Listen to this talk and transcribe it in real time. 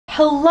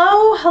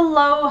Hello,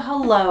 hello,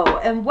 hello,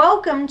 and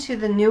welcome to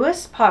the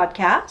newest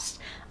podcast.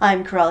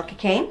 I'm Cruellica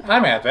Kain.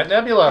 I'm Advent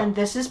Nebula. And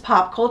this is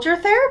Pop Culture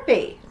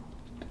Therapy.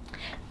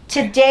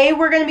 Today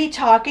we're going to be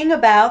talking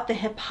about the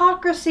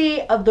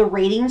hypocrisy of the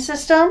rating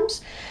systems,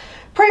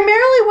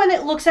 primarily when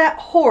it looks at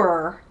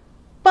horror,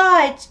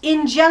 but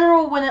in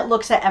general when it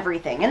looks at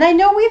everything. And I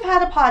know we've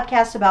had a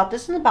podcast about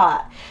this in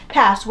the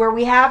past where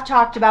we have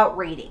talked about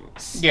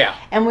ratings. Yeah.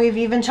 And we've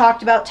even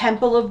talked about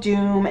Temple of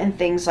Doom and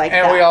things like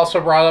that. And we also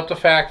brought up the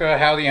fact of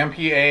how the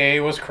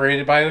MPAA was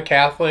created by the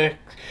Catholic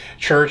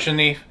Church in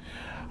the,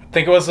 I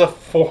think it was the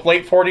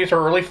late 40s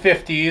or early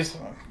 50s.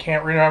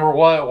 Can't remember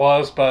what it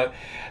was, but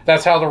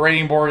that's how the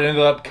rating board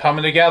ended up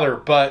coming together.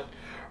 But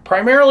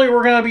primarily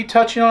we're going to be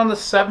touching on the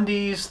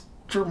 70s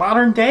through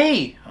modern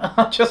day.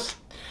 Just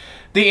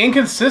the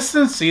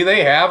inconsistency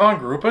they have on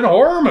grouping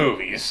horror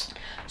movies.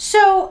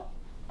 So,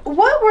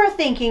 what we're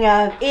thinking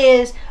of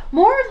is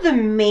more of the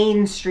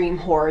mainstream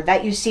horror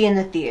that you see in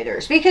the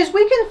theaters. Because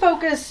we can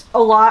focus a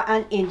lot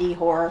on indie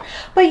horror,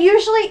 but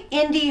usually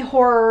indie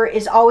horror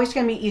is always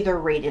going to be either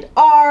rated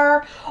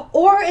R,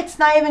 or it's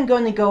not even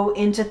going to go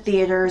into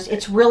theaters.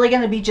 It's really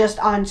going to be just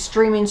on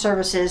streaming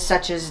services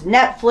such as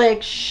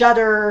Netflix,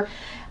 Shudder,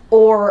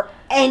 or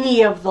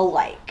any of the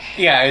like.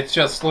 Yeah, it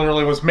just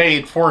literally was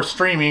made for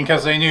streaming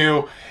because they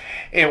knew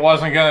it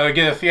wasn't going to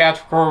get a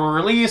theatrical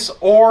release,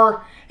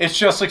 or it's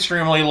just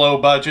extremely low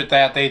budget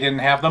that they didn't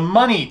have the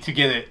money to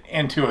get it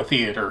into a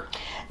theater.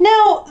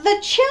 Now,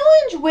 the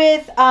challenge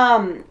with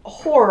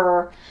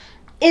horror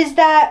is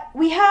that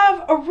we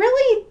have a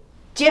really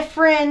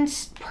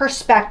different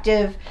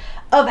perspective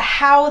of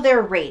how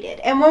they're rated.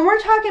 And when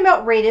we're talking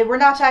about rated, we're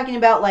not talking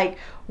about like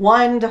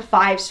 1 to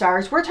 5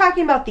 stars. We're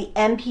talking about the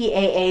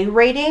MPAA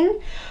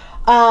rating,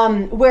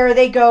 where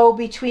they go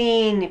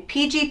between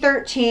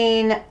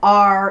PG-13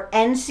 or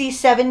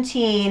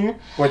NC-17.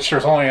 Which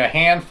there's only a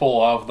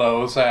handful of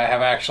those that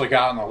have actually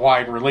gotten a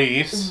wide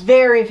release.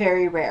 Very,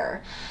 very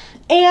rare.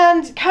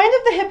 And kind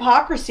of the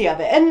hypocrisy of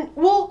it. And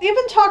we'll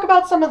even talk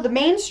about some of the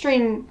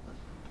mainstream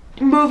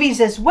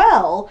movies as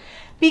well,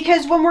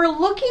 because when we're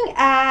looking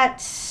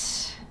at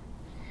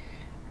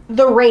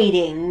the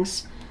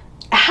ratings,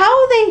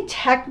 how they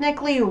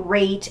technically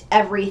rate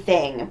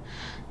everything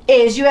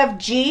is you have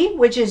G,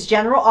 which is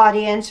general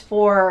audience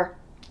for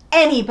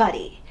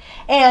anybody.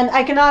 And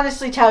I can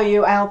honestly tell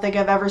you, I don't think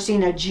I've ever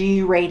seen a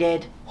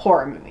G-rated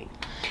horror movie.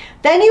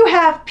 Then you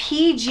have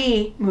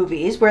PG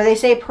movies, where they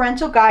say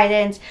parental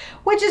guidance,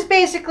 which is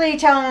basically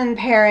telling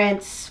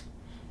parents,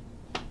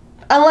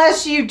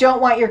 unless you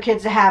don't want your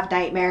kids to have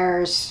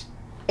nightmares,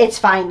 it's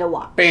fine to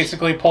watch.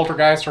 Basically,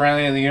 Poltergeist or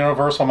any of the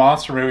Universal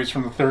monster movies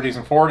from the 30s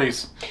and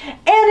 40s. And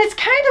it's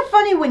kind of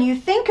funny when you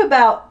think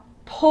about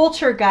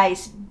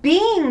Poltergeist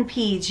being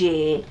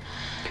PG,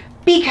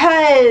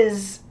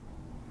 because...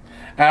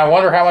 And I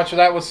wonder how much of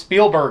that was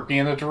Spielberg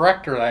being the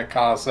director that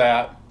caused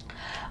that.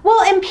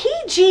 Well, and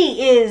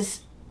PG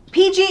is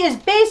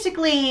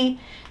basically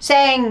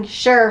saying,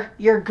 sure,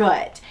 you're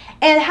good.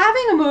 And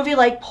having a movie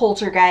like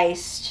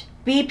Poltergeist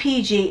be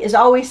PG is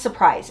always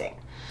surprising,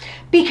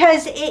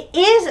 because it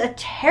is a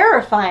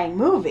terrifying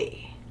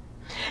movie.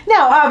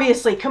 Now,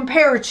 obviously,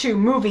 compared to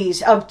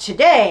movies of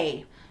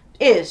today,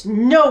 it is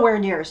nowhere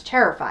near as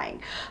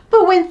terrifying.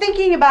 But when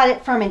thinking about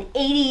it from an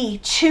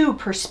 82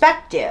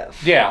 perspective,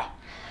 yeah,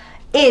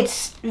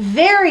 it's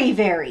very,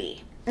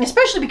 very,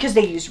 especially because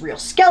they use real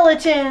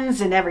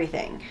skeletons and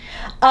everything.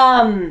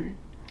 And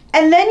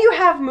then you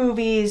have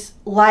movies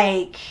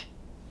like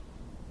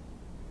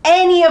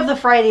any of the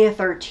Friday the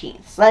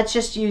 13th. Let's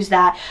just use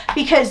that,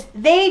 because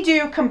they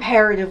do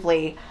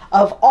comparatively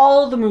of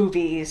all the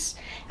movies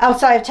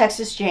outside of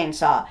Texas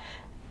Chainsaw.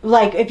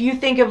 Like, if you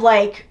think of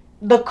like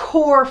the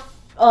core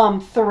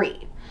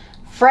 3,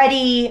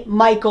 Freddy,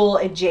 Michael,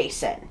 and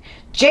Jason.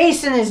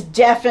 Jason is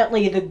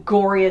definitely the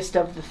goriest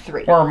of the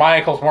 3. Where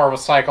Michael's more of a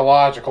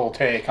psychological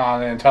take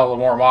on it until the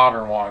more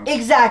modern ones.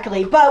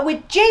 Exactly. But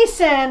with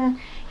Jason,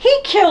 he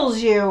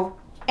kills you,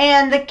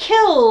 and the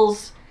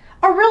kills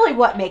are really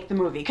what make the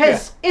movie,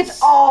 because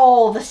it's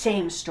all the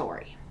same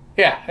story.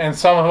 Yeah, and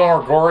some of them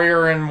are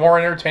gorier and more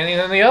entertaining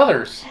than the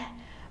others.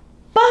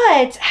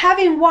 But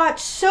having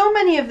watched so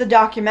many of the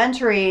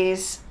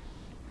documentaries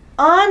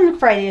on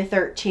Friday the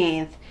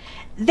 13th,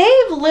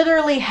 they've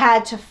literally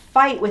had to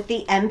fight with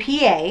the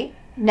MPA,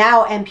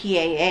 now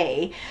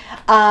MPAA,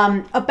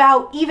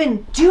 about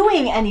even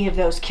doing any of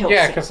those kill scenes.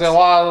 Yeah, because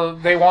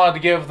they wanted to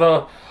give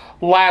the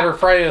latter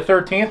Friday the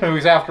 13th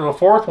movies after the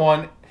 4th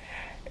one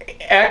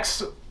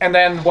X, and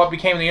then what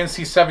became the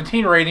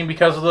NC-17 rating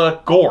because of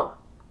the gore.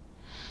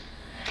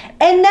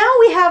 And now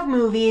we have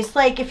movies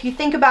like, if you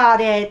think about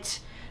it,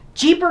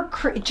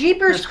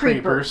 Jeepers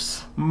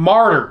Creepers.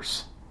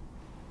 Martyrs.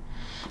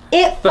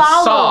 It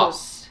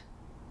follows.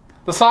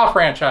 The Saw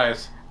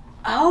franchise.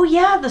 Oh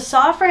yeah, the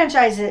Saw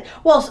franchise.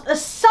 Well,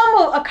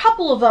 a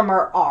couple of them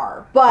are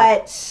R,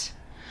 but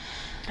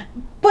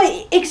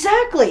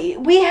exactly,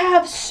 we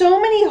have so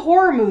many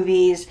horror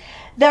movies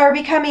that are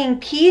becoming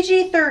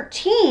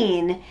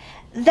PG-13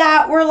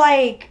 that we're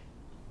like,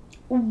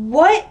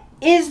 what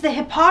is the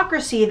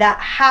hypocrisy that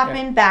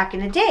happened back in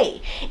the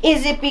day?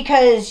 Is it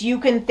because you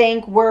can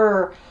think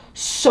we're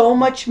so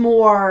much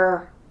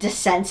more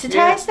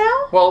desensitized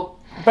now? Well,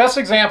 best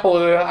example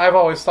I've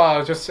always thought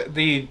was just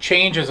the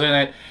changes in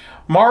it.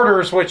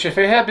 Martyrs, which if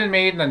it had been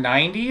made in the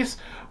 90s,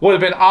 would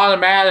have been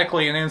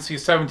automatically an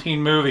NC-17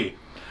 movie.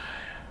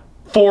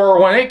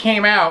 For when it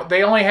came out,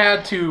 they only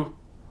had to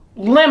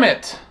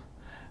limit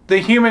the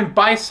human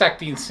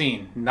bisecting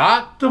scene.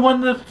 Not the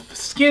one the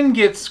skin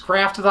gets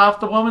grafted off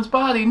the woman's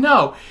body.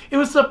 No, it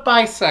was the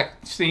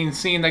bisecting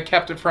scene that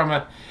kept it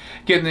from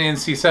getting the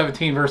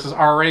NC-17 versus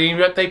R rating,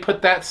 but they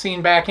put that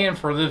scene back in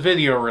for the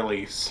video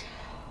release.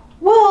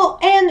 Well,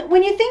 and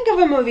when you think of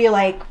a movie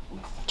like,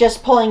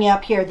 just pulling it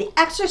up here, The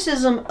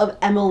Exorcism of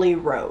Emily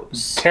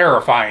Rose.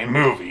 Terrifying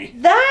movie.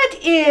 That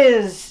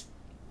is,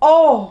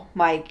 oh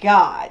my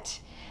God.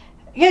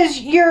 Because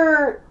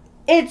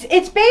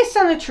it's based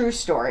on a true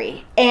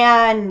story,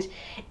 and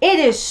it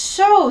is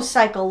so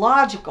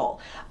psychological.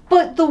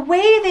 But the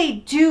way they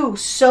do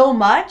so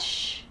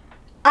much,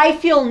 I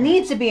feel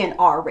needs to be an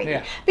R rating.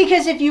 Yeah.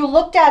 Because if you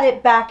looked at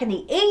it back in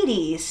the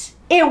 80s,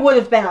 it would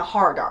have been a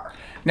hard R.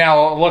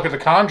 Now look at the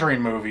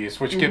Conjuring movies,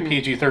 which get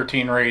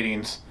PG-13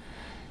 ratings.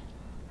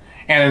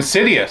 And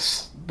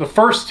Insidious, the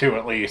first two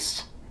at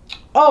least.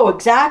 Oh,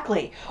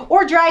 exactly.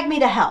 Or Drag Me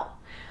to Hell.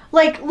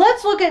 Like,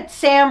 let's look at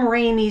Sam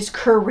Raimi's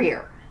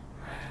career.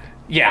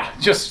 Yeah,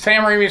 just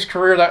Sam Raimi's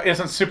career that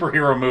isn't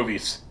superhero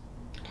movies.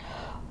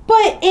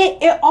 But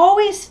it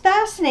always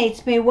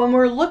fascinates me when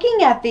we're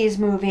looking at these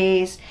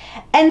movies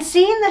and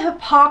seeing the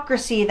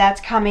hypocrisy that's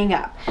coming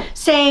up.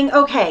 Saying,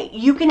 okay,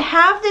 you can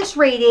have this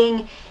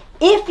rating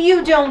if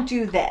you don't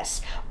do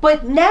this.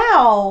 But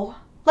now,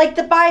 like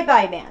the Bye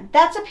Bye Man,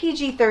 that's a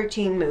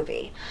PG-13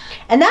 movie.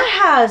 And that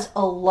has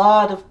a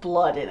lot of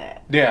blood in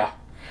it. Yeah.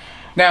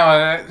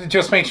 Now, it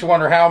just makes you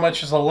wonder how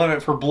much is the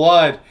limit for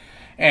blood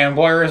and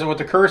where is it with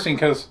the cursing,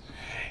 because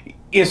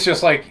it's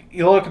just like,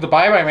 you look at the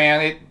Bye Bye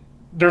Man,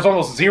 there's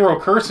almost zero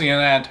cursing in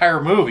that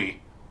entire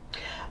movie.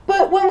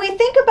 But when we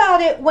think about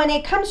it, when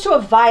it comes to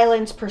a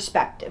violence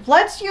perspective,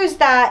 let's use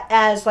that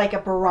as like a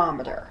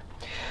barometer.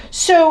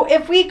 So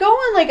if we go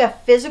on like a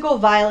physical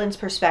violence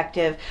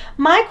perspective,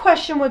 my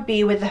question would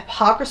be, with the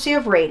hypocrisy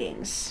of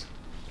ratings,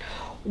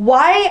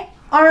 why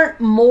aren't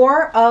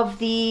more of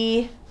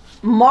the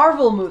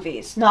Marvel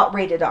movies not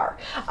rated R?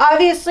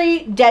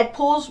 Obviously,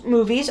 Deadpool's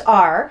movies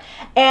are,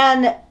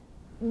 and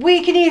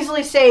we can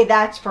easily say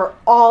that's for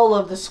all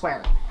of the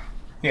swearing.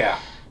 Yeah.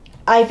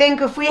 I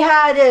think if we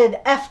had an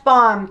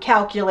F-bomb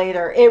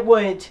calculator,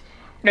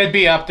 it'd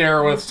be up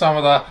there with some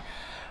of the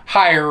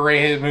higher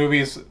rated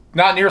movies.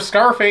 Not near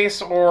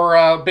Scarface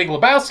or Big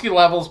Lebowski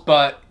levels,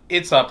 but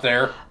it's up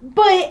there.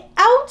 But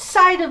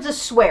outside of the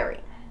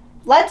swearing,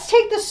 let's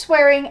take the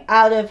swearing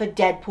out of a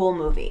Deadpool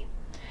movie.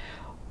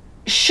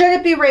 Should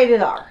it be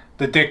rated R?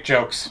 The dick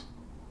jokes.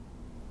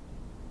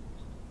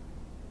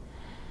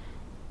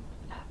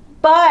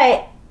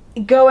 But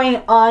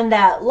going on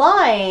that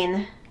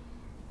line,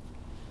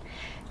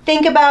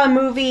 think about a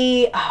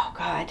movie, oh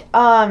God,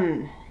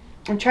 I'm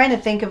trying to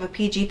think of a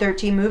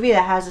PG-13 movie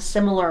that has a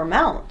similar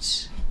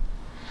amount.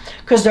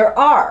 Because there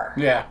are.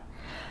 Yeah.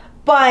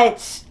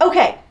 But,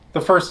 okay.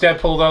 The first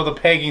Deadpool, though, the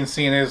pegging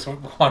scene is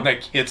one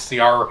that gets the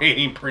R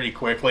rating pretty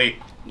quickly.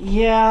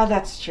 Yeah,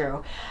 that's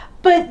true.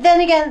 But then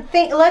again,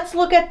 let's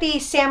look at the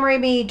Sam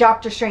Raimi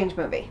Doctor Strange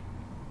movie.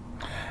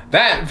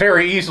 That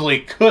very easily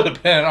could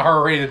have been an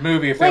R-rated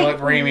movie if they let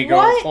Raimi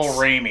go full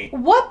Raimi.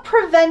 What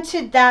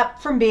prevented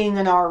that from being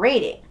an R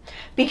rating?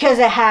 Because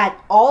it had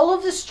all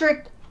of the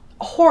strict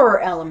horror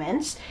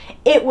elements.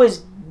 It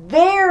was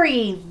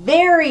very,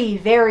 very,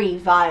 very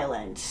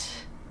violent.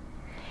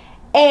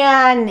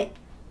 And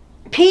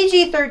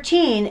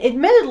PG-13,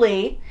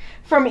 admittedly,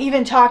 from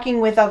even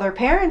talking with other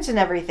parents and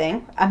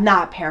everything, I'm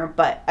not a parent,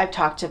 but I've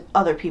talked to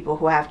other people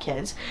who have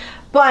kids,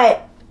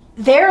 but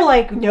they're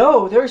like,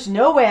 no, there's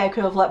no way I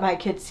could have let my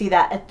kids see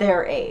that at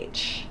their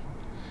age.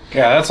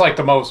 Yeah, that's like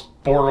the most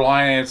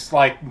borderline. It's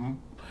like,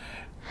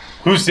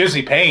 who's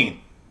Disney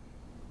paying?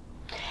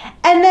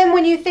 And then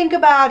when you think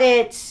about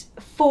it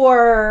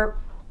for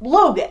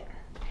Logan,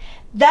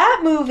 that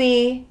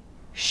movie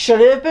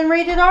should have been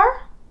rated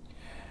R?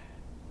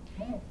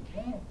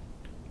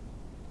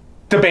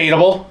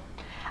 Debatable.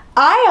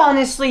 I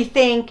honestly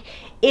think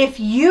if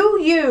you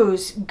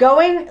use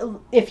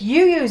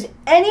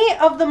any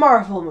of the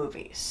Marvel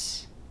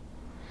movies,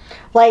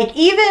 like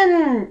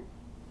even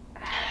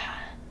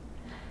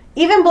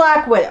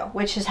Black Widow,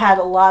 which has had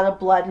a lot of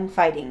blood and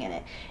fighting in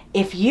it,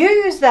 if you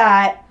use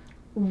that,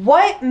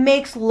 what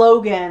makes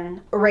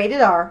Logan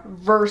rated R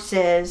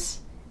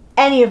versus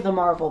any of the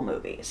Marvel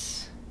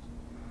movies?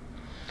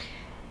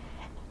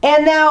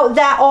 And now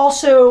that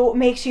also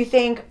makes you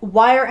think,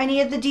 why are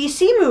any of the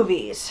DC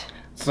movies?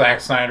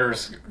 Zack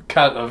Snyder's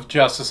cut of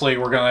Justice League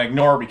we're going to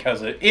ignore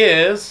because it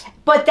is.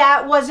 But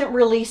that wasn't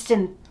released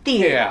in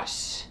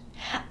theaters.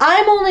 Yeah.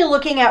 I'm only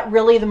looking at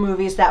really the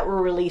movies that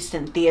were released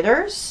in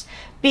theaters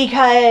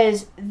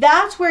because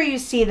that's where you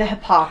see the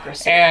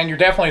hypocrisy. And you're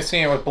definitely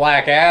seeing it with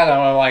Black Adam.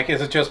 I'm like,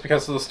 is it just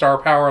because of the star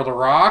power of The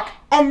Rock?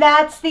 And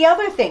that's the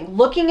other thing.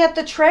 Looking at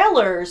the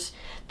trailers,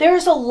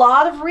 there's a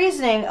lot of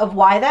reasoning of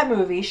why that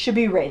movie should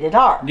be rated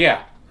R.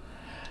 Yeah.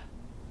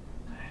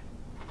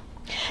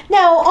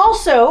 Now,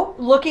 also,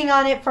 looking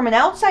on it from an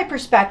outside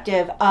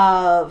perspective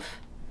of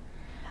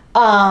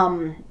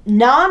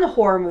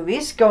non-horror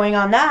movies, going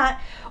on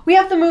that, we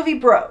have the movie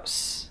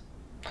Bros,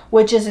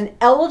 which is an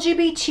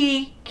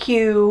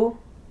LGBTQ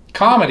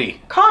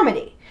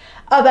comedy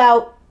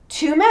about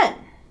two men.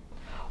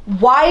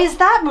 Why is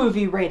that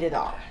movie rated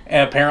R?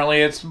 And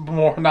apparently it's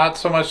more not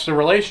so much the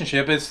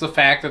relationship, it's the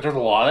fact that there's a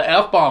lot of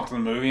F-bombs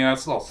in the movie, and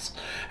that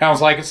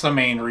sounds like it's the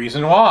main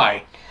reason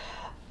why.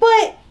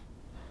 But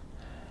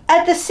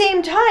at the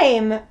same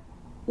time,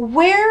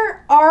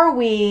 where are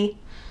we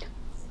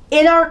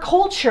in our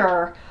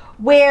culture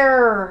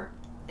where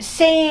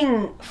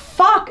saying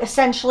fuck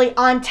essentially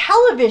on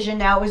television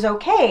now is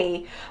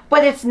okay,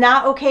 but it's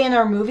not okay in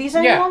our movies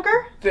any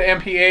longer? The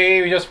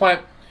MPAA just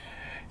went,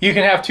 you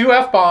can have 2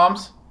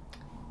 F-bombs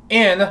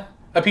in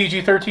a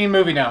PG-13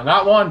 movie now.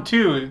 Not 1,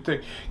 2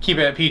 to keep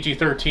it at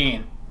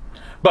PG-13.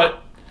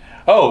 But,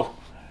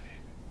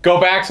 go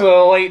back to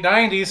the late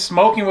 90s,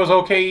 smoking was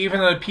okay even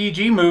in a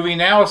PG movie.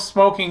 Now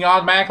smoking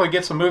automatically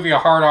gets a movie a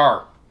hard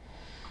R.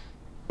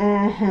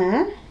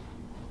 Mm-hmm.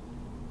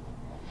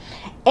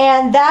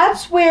 And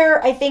that's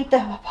where I think the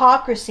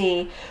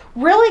hypocrisy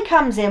really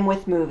comes in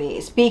with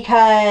movies,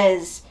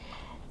 because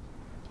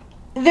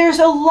there's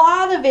a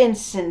lot of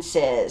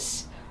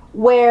instances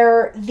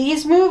where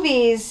these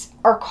movies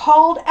are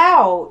called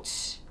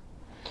out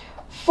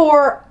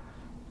for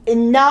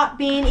not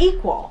being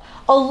equal.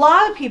 A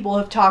lot of people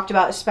have talked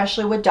about,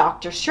 especially with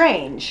Doctor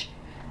Strange,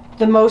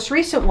 the most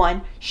recent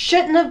one,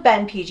 shouldn't have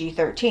been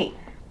PG-13.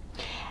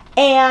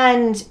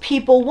 And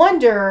people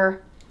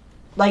wonder,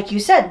 like you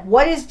said,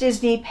 what is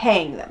Disney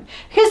paying them?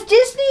 Because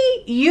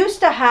Disney used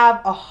to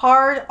have a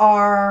hard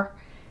R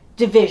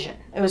division.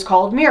 It was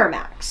called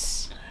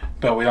Miramax.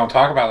 But we don't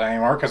talk about it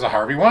anymore because of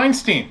Harvey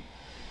Weinstein.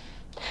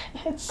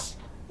 It's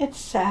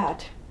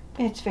sad.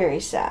 It's very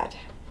sad.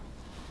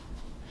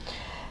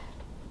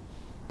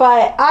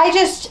 But I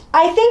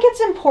think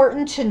it's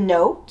important to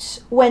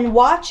note when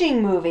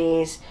watching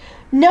movies,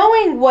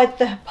 knowing what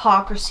the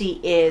hypocrisy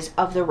is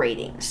of the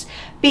ratings.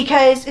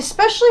 Because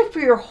especially for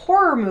your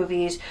horror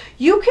movies,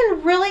 you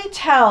can really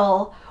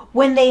tell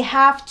when they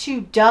have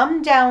to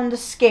dumb down the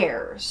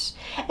scares.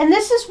 And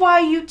this is why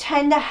you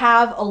tend to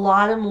have a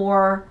lot of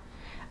more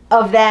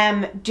of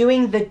them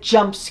doing the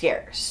jump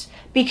scares,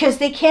 because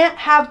they can't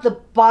have the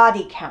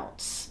body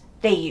counts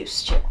they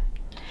used to.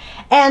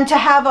 And to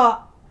have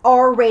a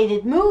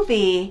R-rated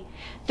movie,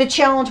 the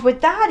challenge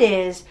with that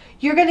is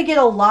you're going to get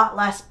a lot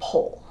less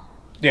pull.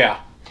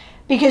 Yeah.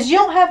 Because you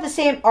don't have the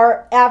same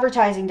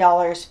advertising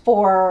dollars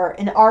for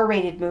an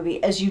R-rated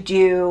movie as you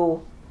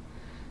do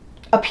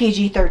a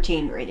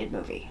PG-13 rated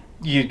movie.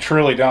 You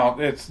truly don't.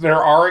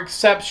 There are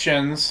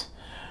exceptions.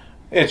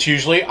 It's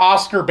usually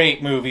Oscar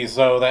bait movies,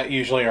 though, that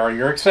usually are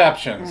your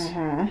exceptions.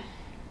 Mm-hmm.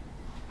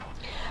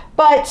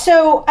 But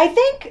so I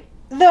think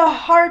the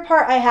hard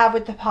part I have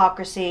with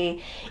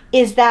hypocrisy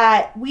is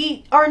that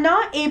we are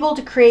not able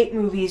to create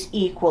movies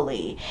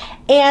equally.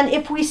 And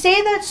if we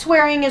say that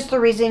swearing is the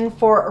reason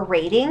for a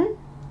rating,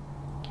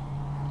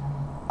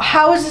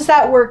 how does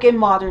that work in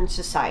modern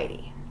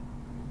society?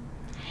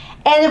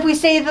 And if we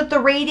say that the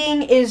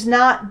rating is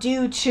not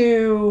due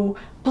to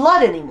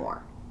blood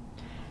anymore,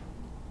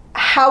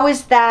 how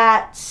is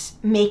that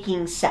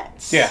making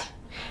sense? Yeah.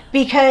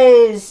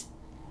 Because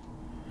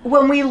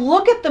when we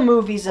look at the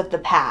movies of the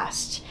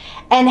past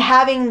and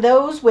having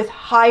those with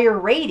higher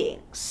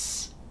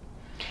ratings,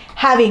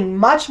 having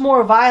much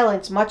more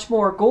violence, much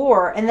more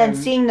gore, and then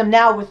seeing them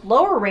now with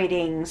lower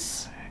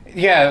ratings.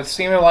 Yeah, it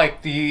seemed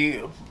like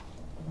the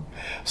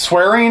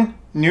swearing,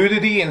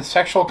 nudity, and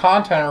sexual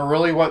content are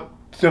really what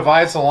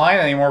divides the line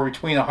anymore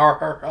between an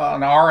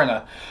R and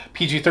a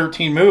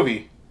PG-13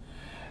 movie.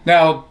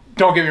 Now,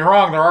 don't get me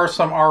wrong, there are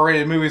some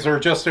R-rated movies that are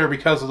just there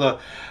because of the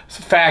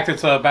fact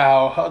it's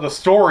about, the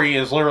story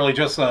is literally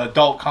just an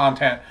adult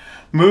content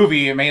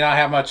movie. It may not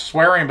have much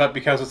swearing, but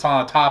because it's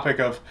on a topic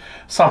of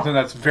something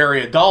that's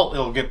very adult,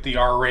 it'll get the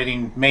R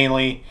rating,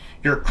 mainly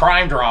your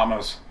crime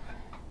dramas.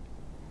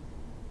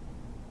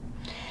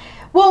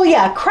 Well,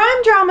 yeah,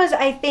 crime dramas,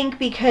 I think,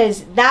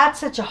 because that's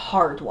such a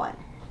hard one.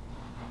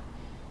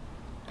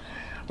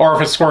 Or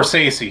if it's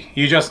Scorsese.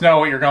 You just know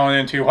what you're going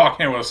into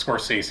walking into a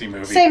Scorsese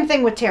movie. Same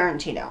thing with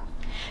Tarantino.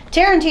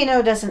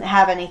 Tarantino doesn't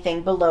have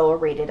anything below a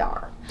rated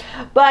R.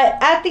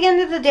 But at the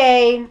end of the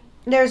day,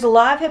 there's a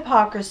lot of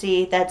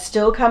hypocrisy that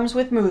still comes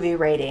with movie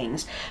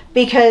ratings,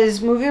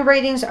 because movie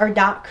ratings are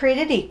not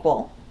created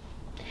equal.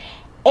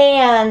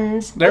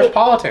 And there's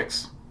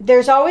politics.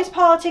 There's always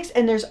politics,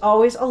 and there's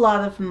always a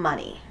lot of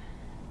money.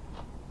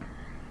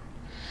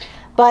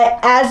 But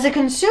as a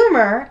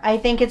consumer, I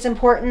think it's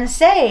important to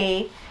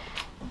say,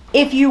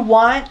 if you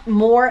want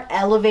more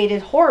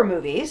elevated horror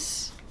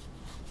movies,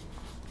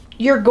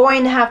 you're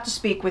going to have to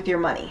speak with your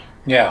money.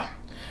 Yeah.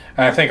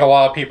 And I think a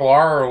lot of people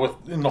are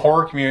in the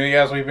horror community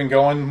as we've been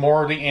going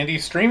more the indie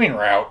streaming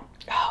route.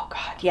 Oh,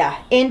 God,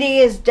 yeah. Indie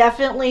is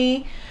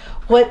definitely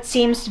what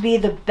seems to be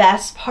the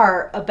best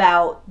part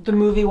about the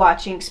movie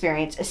watching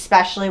experience,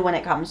 especially when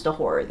it comes to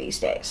horror these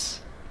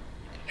days.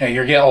 Yeah,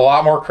 you're getting a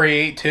lot more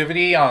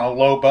creativity on a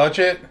low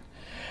budget.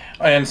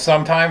 And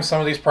sometimes some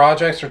of these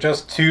projects are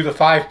just 2 to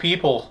 5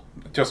 people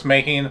just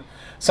making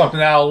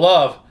something out of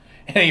love.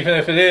 And even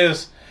if it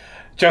is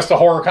just a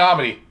horror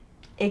comedy.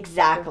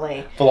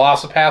 Exactly.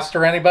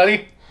 Velocipaster,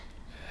 anybody?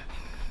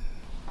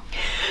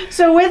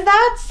 So with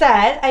that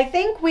said, I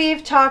think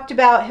we've talked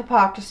about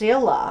Hypocrisy a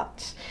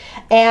lot.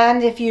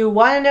 And if you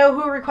want to know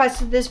who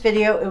requested this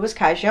video, it was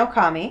Kaiju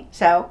Okami.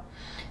 So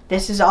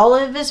this is all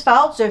of his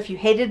fault. So if you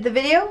hated the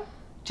video,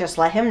 just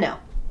let him know.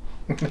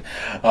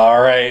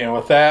 Alright, and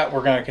with that,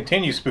 we're going to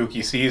continue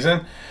spooky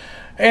season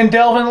and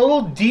delve in a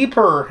little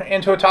deeper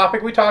into a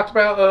topic we talked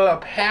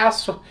about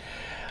past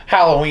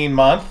Halloween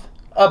month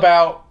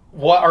about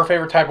what our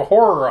favorite type of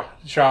horror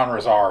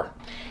genres are.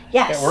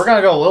 Yes. And we're going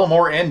to go a little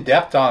more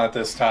in-depth on it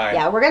this time.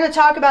 Yeah, we're going to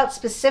talk about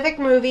specific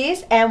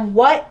movies and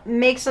what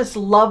makes us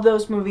love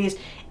those movies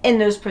in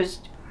those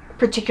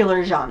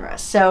particular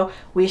genres. So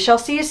we shall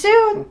see you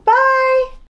soon. Bye!